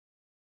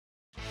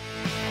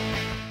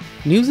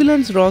New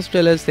Zealand's Ross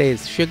Taylor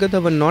says Shikhar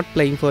Dhawan not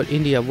playing for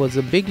India was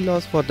a big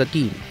loss for the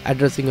team.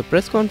 Addressing a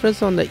press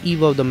conference on the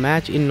eve of the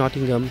match in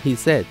Nottingham, he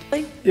said,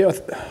 Yeah,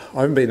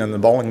 I haven't been in the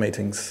bowling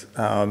meetings,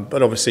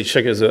 but obviously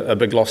Shikhar's a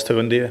big loss to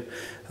India.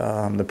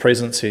 The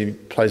presence, he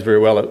plays very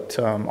well at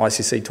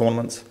ICC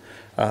tournaments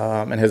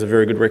and has a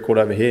very good record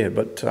over here.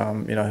 But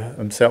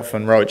himself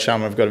and Rohit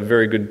Sharma have got a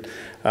very good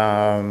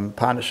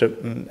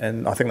partnership,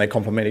 and I think they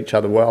complement each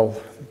other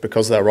well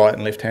because they're right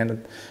and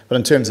left-handed. But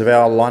in terms of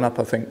our lineup,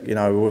 I think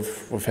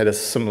we've had a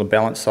similar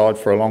balanced side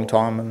for a long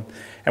time,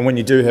 and when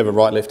you do have a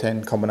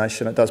right-left-hand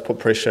combination, it does put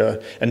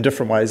pressure in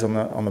different ways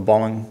on the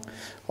bowling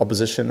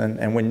opposition.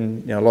 And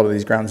when a lot of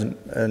these grounds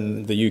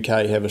in the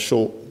UK have a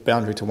short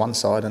boundary to one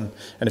side, and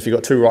if you've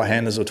got two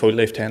right-handers or two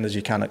left-handers,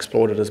 you can't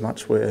exploit it as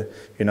much. Where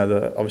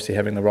obviously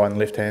having the right and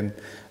left hand.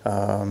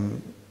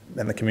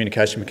 And the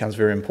communication becomes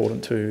very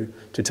important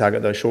to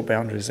target those short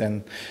boundaries.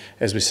 And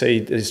as we see,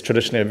 there's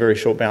traditionally a very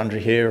short boundary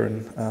here,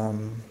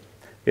 and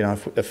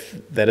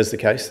if that is the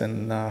case,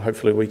 then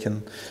hopefully we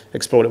can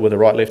exploit it with the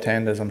right-left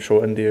hand, as I'm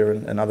sure India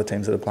and other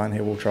teams that are playing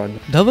here will try.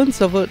 Dhawan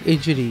suffered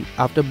injury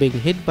after being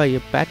hit by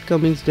a Pat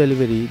Cummins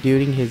delivery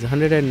during his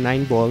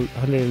 109-ball,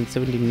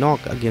 170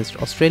 knock against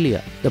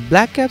Australia. The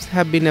Black Caps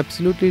have been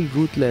absolutely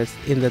ruthless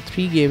in the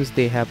 3 games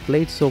they have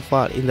played so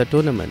far in the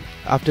tournament.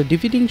 After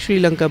defeating Sri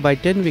Lanka by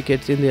 10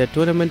 wickets in their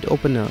tournament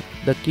opener,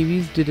 the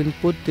Kiwis didn't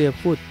put their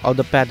foot off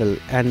the pedal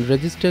and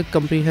registered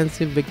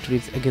comprehensive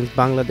victories against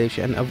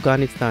Bangladesh and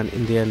Afghanistan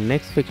in their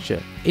next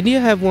fixture.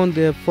 India have won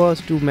their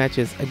first 2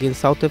 matches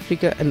against South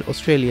Africa and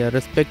Australia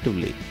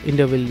respectively.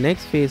 India will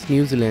next face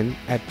New Zealand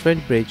at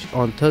Trent Bridge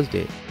on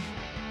Thursday.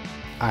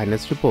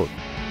 INS report.